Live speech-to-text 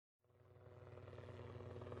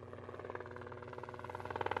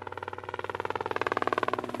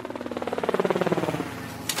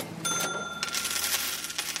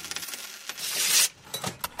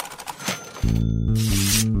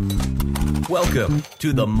Welcome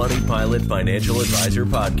to the Money Pilot Financial Advisor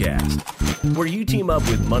Podcast, where you team up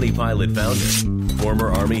with Money Pilot founder,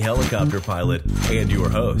 former Army helicopter pilot, and your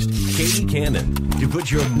host, Katie Cannon, to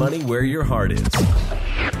put your money where your heart is.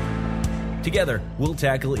 Together, we'll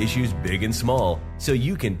tackle issues big and small so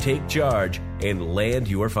you can take charge and land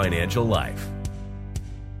your financial life.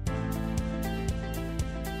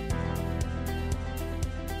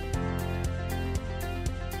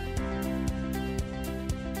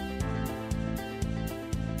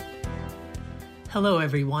 Hello,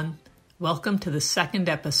 everyone. Welcome to the second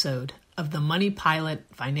episode of the Money Pilot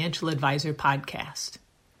Financial Advisor Podcast.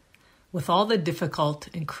 With all the difficult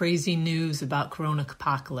and crazy news about Corona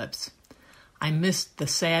apocalypse, I missed the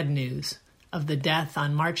sad news of the death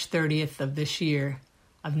on March 30th of this year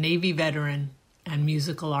of Navy veteran and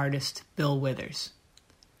musical artist Bill Withers.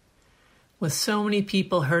 With so many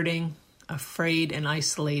people hurting, afraid, and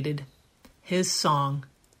isolated, his song,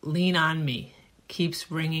 Lean on Me,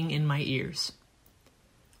 keeps ringing in my ears.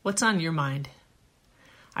 What's on your mind?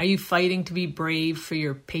 Are you fighting to be brave for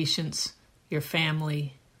your patients, your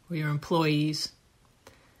family, or your employees?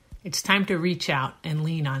 It's time to reach out and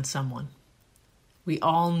lean on someone. We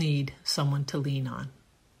all need someone to lean on.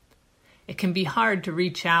 It can be hard to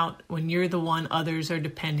reach out when you're the one others are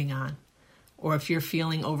depending on, or if you're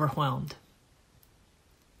feeling overwhelmed.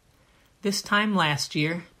 This time last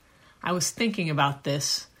year, I was thinking about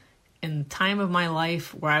this in the time of my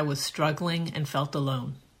life where I was struggling and felt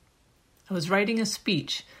alone. I was writing a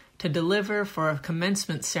speech to deliver for a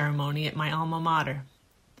commencement ceremony at my alma mater.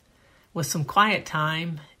 With some quiet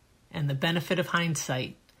time and the benefit of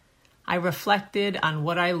hindsight, I reflected on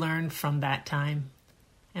what I learned from that time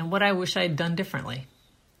and what I wish I had done differently.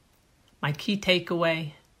 My key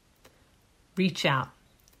takeaway: reach out.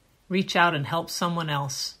 Reach out and help someone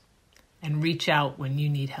else, and reach out when you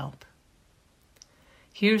need help.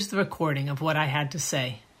 Here's the recording of what I had to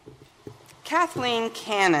say. Kathleen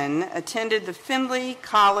Cannon attended the Findlay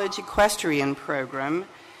College Equestrian Program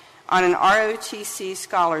on an ROTC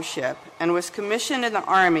scholarship and was commissioned in the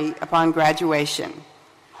Army upon graduation.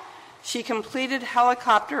 She completed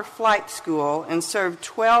helicopter flight school and served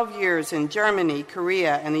 12 years in Germany,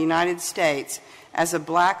 Korea, and the United States as a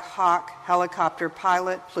Black Hawk helicopter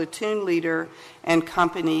pilot, platoon leader, and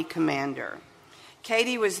company commander.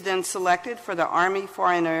 Katie was then selected for the Army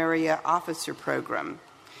Foreign Area Officer Program.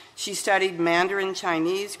 She studied Mandarin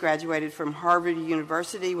Chinese, graduated from Harvard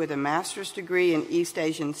University with a master's degree in East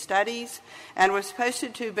Asian Studies, and was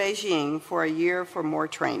posted to Beijing for a year for more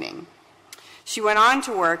training. She went on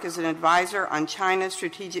to work as an advisor on China's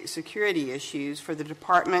strategic security issues for the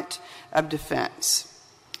Department of Defense.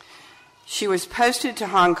 She was posted to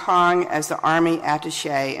Hong Kong as the Army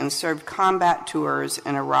attaché and served combat tours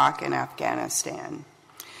in Iraq and Afghanistan.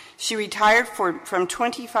 She retired from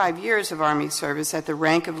 25 years of Army service at the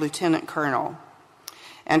rank of Lieutenant Colonel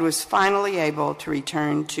and was finally able to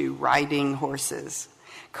return to riding horses.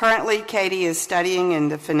 Currently, Katie is studying in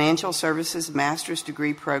the Financial Services Master's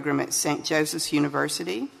Degree Program at St. Joseph's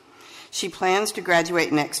University. She plans to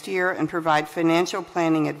graduate next year and provide financial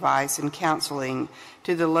planning advice and counseling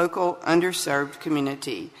to the local underserved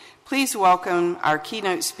community. Please welcome our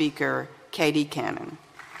keynote speaker, Katie Cannon.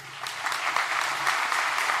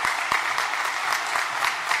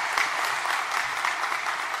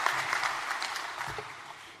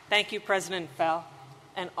 Thank you, President Fell,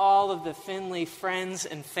 and all of the Findlay friends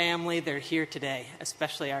and family that are here today,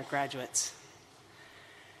 especially our graduates.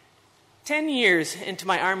 10 years into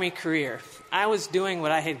my Army career, I was doing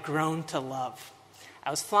what I had grown to love. I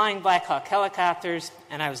was flying Black Hawk helicopters,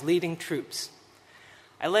 and I was leading troops.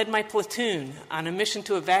 I led my platoon on a mission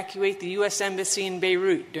to evacuate the U.S. Embassy in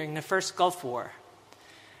Beirut during the first Gulf War.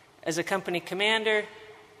 As a company commander,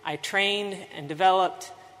 I trained and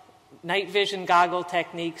developed night vision goggle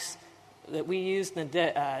techniques that we used in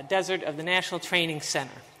the desert of the National Training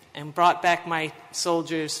Center and brought back my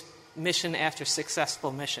soldiers mission after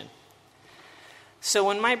successful mission. So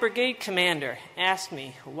when my brigade commander asked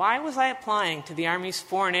me, why was I applying to the Army's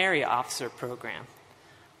Foreign Area Officer Program?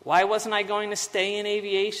 Why wasn't I going to stay in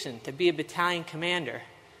aviation to be a battalion commander?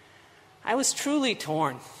 I was truly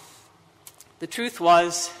torn. The truth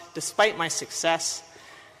was, despite my success,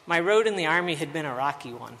 my road in the Army had been a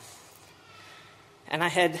rocky one. And I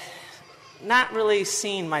had not really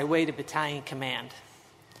seen my way to battalion command.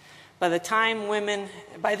 By this time, women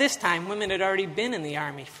had already been in the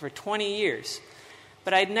Army for 20 years,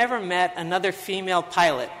 but I'd never met another female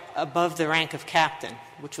pilot above the rank of captain,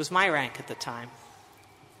 which was my rank at the time.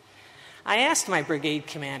 I asked my brigade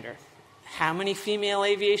commander, how many female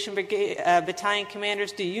aviation battalion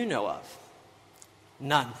commanders do you know of?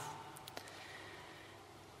 None.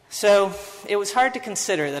 So it was hard to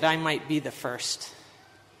consider that I might be the first.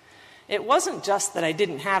 It wasn't just that I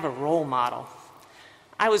didn't have a role model.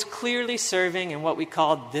 I was clearly serving in what we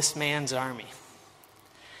called this man's army.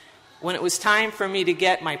 When it was time for me to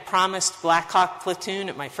get my promised Black Hawk platoon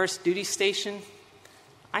at my first duty station,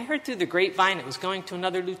 I heard through the grapevine it was going to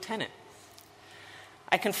another lieutenant.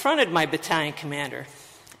 I confronted my battalion commander,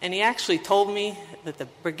 and he actually told me that the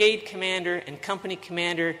brigade commander and company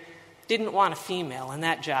commander didn't want a female in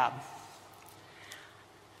that job.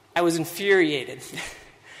 I was infuriated.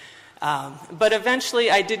 But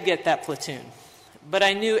eventually I did get that platoon. But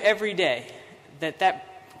I knew every day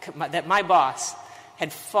that my boss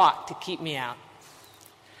had fought to keep me out.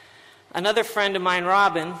 Another friend of mine,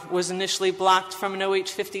 Robin, was initially blocked from an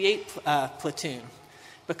OH-58 platoon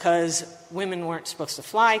because women weren't supposed to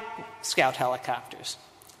fly scout helicopters.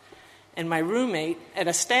 And my roommate at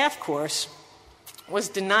a staff course was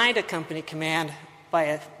denied a company command by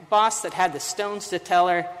a boss that had the stones to tell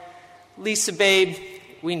her, "Lisa, babe,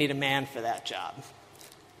 we need a man for that job."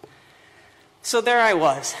 So there I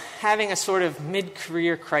was, having a sort of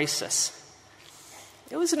mid-career crisis.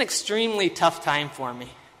 It was an extremely tough time for me.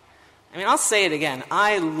 I mean, I'll say it again,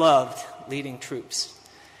 I loved leading troops.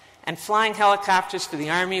 And flying helicopters for the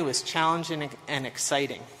Army was challenging and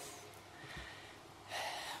exciting.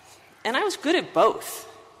 And I was good at both.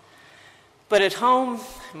 But at home,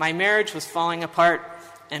 my marriage was falling apart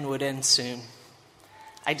and would end soon.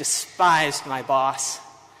 I despised my boss.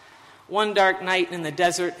 One dark night in the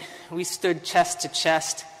desert, we stood chest to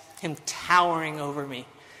chest, him towering over me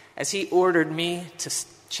as he ordered me to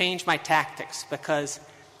change my tactics because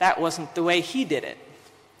that wasn't the way he did it.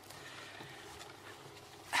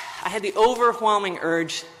 I had the overwhelming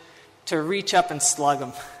urge to reach up and slug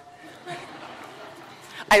him.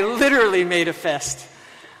 I literally made a fist.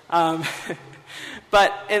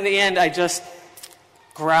 But in the end, I just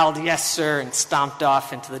growled, "Yes, sir," and stomped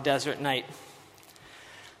off into the desert night.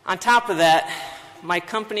 On top of that, my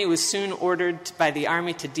company was soon ordered by the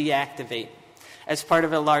Army to deactivate as part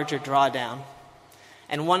of a larger drawdown.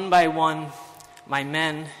 And one by one, my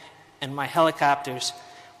men and my helicopters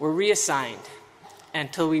were reassigned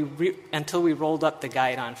until we rolled up the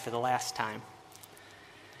guidon for the last time.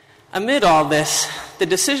 Amid all this, the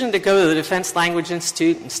decision to go to the Defense Language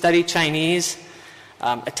Institute and study Chinese,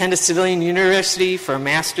 attend a civilian university for a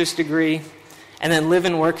master's degree, and then live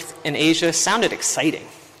and work in Asia sounded exciting.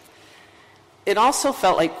 It also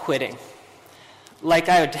felt like quitting, like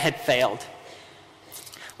I had failed,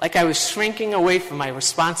 like I was shrinking away from my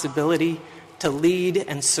responsibility to lead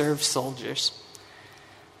and serve soldiers.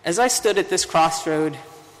 As I stood at this crossroad,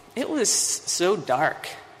 it was so dark.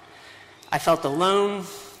 I felt alone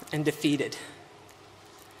and defeated.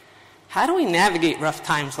 How do we navigate rough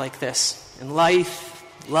times like this in life,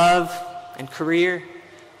 love, and career,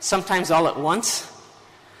 sometimes all at once?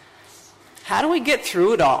 How do we get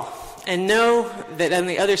through it all and know that on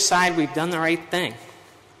the other side we've done the right thing?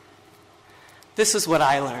 This is what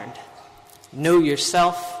I learned. Know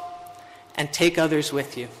yourself and take others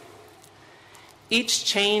with you. Each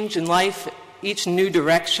change in life, each new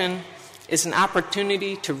direction is an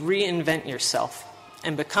opportunity to reinvent yourself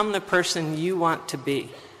and become the person you want to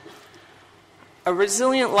be. A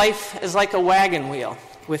resilient life is like a wagon wheel,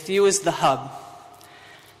 with you as the hub.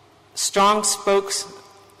 Strong spokes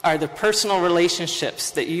are the personal relationships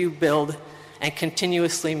that you build and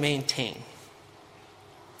continuously maintain.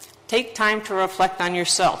 Take time to reflect on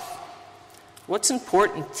yourself. What's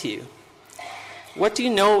important to you? What do you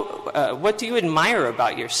know? What do you admire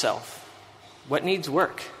about yourself? What needs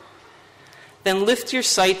work? Then lift your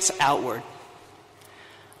sights outward.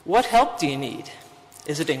 What help do you need?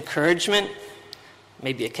 Is it encouragement?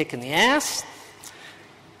 Maybe a kick in the ass?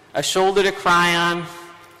 A shoulder to cry on?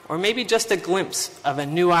 Or maybe just a glimpse of a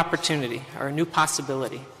new opportunity or a new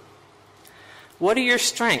possibility? What are your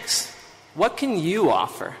strengths? What can you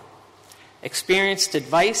offer? Experienced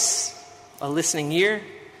advice, a listening ear,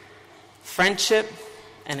 friendship,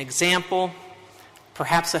 an example,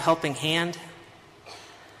 perhaps a helping hand?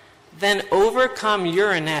 Then overcome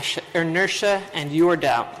your inertia and your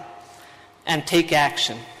doubt and take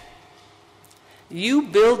action. You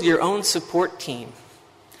build your own support team.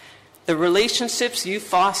 The relationships you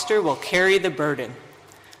foster will carry the burden.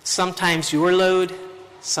 Sometimes your load,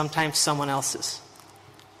 sometimes someone else's.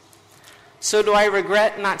 So do I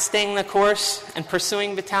regret not staying the course and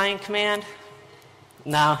pursuing battalion command?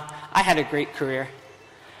 No, I had a great career.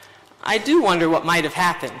 I do wonder what might have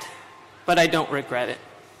happened, but I don't regret it.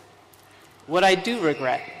 What I do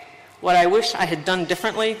regret, what I wish I had done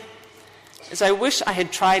differently, is I wish I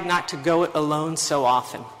had tried not to go it alone so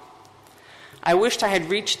often. I wished I had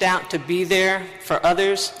reached out to be there for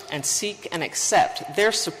others and seek and accept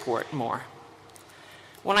their support more.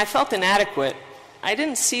 When I felt inadequate, I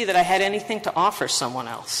didn't see that I had anything to offer someone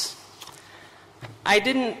else. I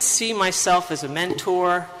didn't see myself as a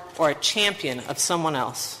mentor or a champion of someone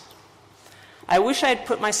else. I wish I had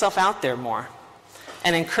put myself out there more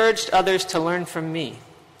and encouraged others to learn from me,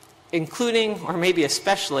 including, or maybe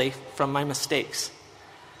especially, from my mistakes.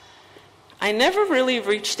 I never really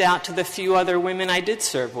reached out to the few other women I did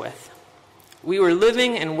serve with. We were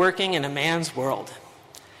living and working in a man's world.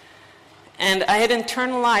 And I had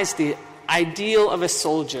internalized the ideal of a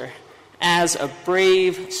soldier as a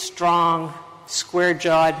brave, strong,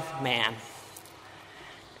 square-jawed man.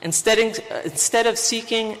 Instead of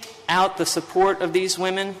seeking out the support of these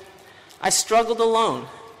women, I struggled alone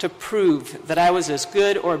to prove that I was as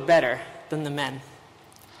good or better than the men.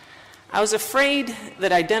 I was afraid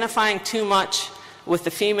that identifying too much with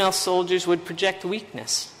the female soldiers would project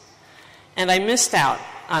weakness, and I missed out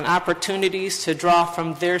on opportunities to draw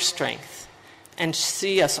from their strength and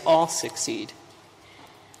see us all succeed.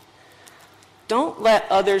 Don't let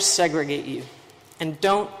others segregate you, and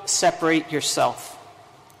don't separate yourself.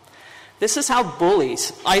 This is how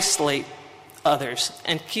bullies isolate others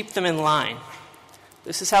and keep them in line.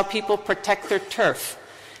 This is how people protect their turf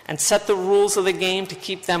and set the rules of the game to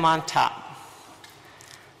keep them on top.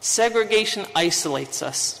 Segregation isolates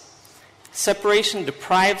us. Separation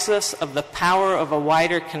deprives us of the power of a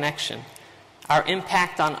wider connection, our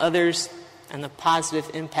impact on others, and the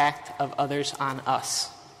positive impact of others on us.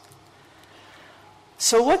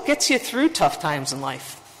 So what gets you through tough times in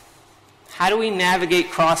life? How do we navigate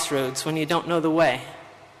crossroads when you don't know the way?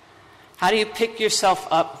 How do you pick yourself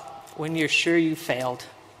up when you're sure you failed?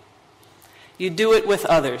 You do it with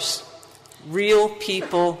others, real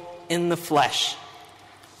people in the flesh.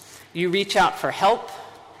 You reach out for help.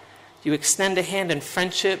 You extend a hand in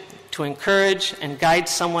friendship to encourage and guide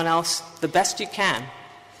someone else the best you can.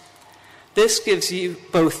 This gives you,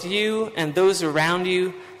 both you and those around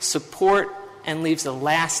you, support and leaves a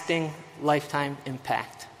lasting, lifetime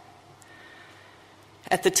impact.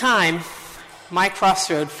 At the time, my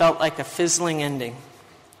crossroad felt like a fizzling ending.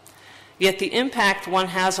 Yet the impact one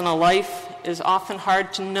has on a life is often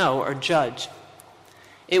hard to know or judge.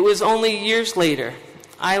 It was only years later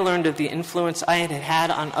I learned of the influence I had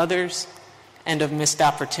had on others and of missed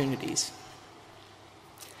opportunities.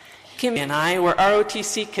 Kim and I were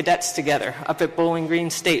ROTC cadets together up at Bowling Green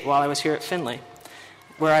State while I was here at Findlay,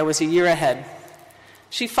 where I was a year ahead.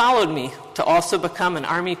 She followed me to also become an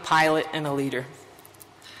Army pilot and a leader.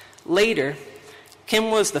 Later, Kim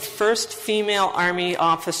was the first female Army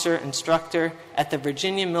officer instructor at the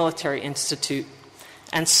Virginia Military Institute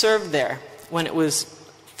and served there when it was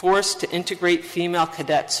forced to integrate female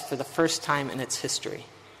cadets for the first time in its history.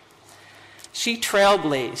 She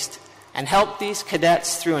trailblazed and helped these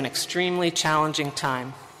cadets through an extremely challenging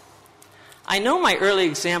time. I know my early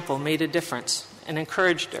example made a difference and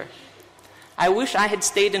encouraged her. I wish I had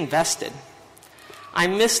stayed invested. I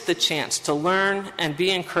missed the chance to learn and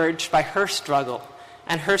be encouraged by her struggle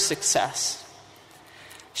and her success.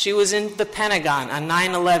 She was in the Pentagon on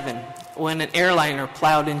 9/11 when an airliner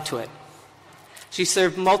plowed into it. She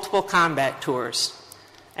served multiple combat tours.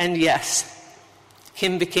 And yes,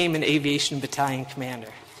 Kim became an aviation battalion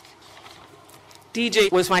commander.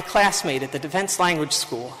 DJ was my classmate at the Defense Language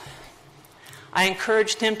School. I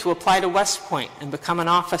encouraged him to apply to West Point and become an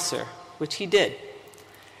officer, which he did.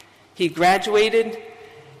 He graduated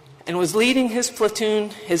and was leading his platoon,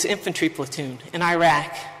 his infantry platoon, in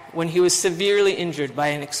Iraq when he was severely injured by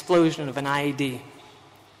an explosion of an IED.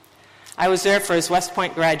 I was there for his West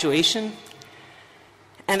Point graduation,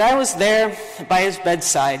 and I was there by his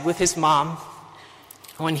bedside with his mom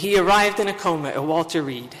when he arrived in a coma at Walter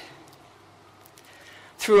Reed.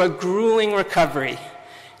 Through a grueling recovery,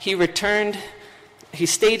 he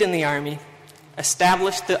stayed in the Army,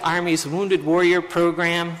 established the Army's Wounded Warrior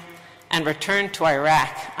program, and returned to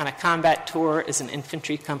Iraq on a combat tour as an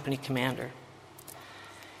infantry company commander.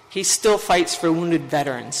 He still fights for wounded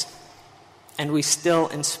veterans, and we still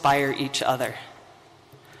inspire each other.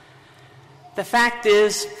 The fact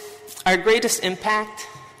is, our greatest impact,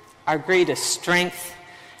 our greatest strength,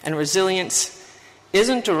 and resilience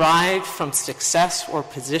isn't derived from success or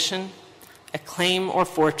position, acclaim or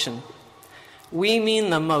fortune. We mean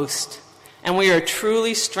the most, and we are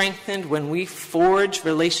truly strengthened when we forge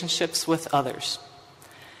relationships with others.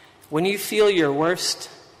 When you feel your worst,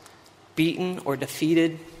 beaten or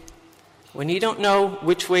defeated, when you don't know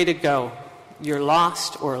which way to go, you're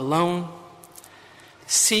lost or alone,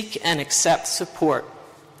 seek and accept support.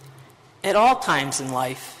 At all times in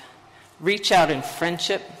life, reach out in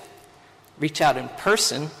friendship, reach out in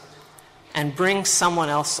person, and bring someone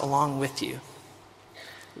else along with you.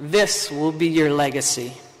 This will be your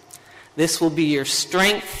legacy. This will be your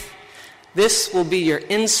strength. This will be your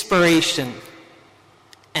inspiration,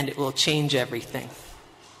 and it will change everything.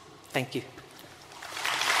 Thank you.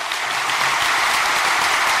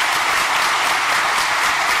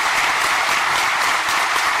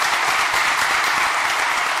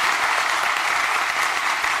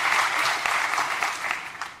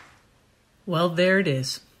 Well, there it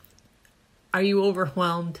is. Are you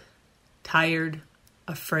overwhelmed, tired,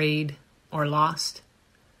 afraid, or lost?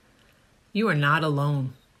 You are not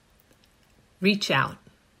alone. Reach out.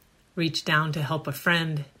 Reach down to help a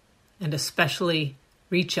friend, and especially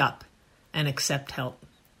reach up and accept help.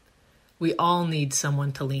 We all need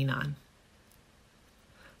someone to lean on.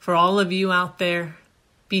 For all of you out there,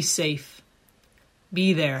 be safe,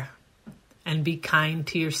 be there, and be kind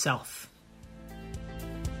to yourself.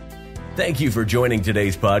 Thank you for joining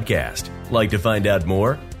today's podcast. Like to find out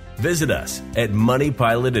more? Visit us at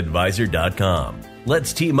moneypilotadvisor.com.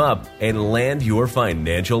 Let's team up and land your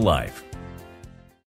financial life.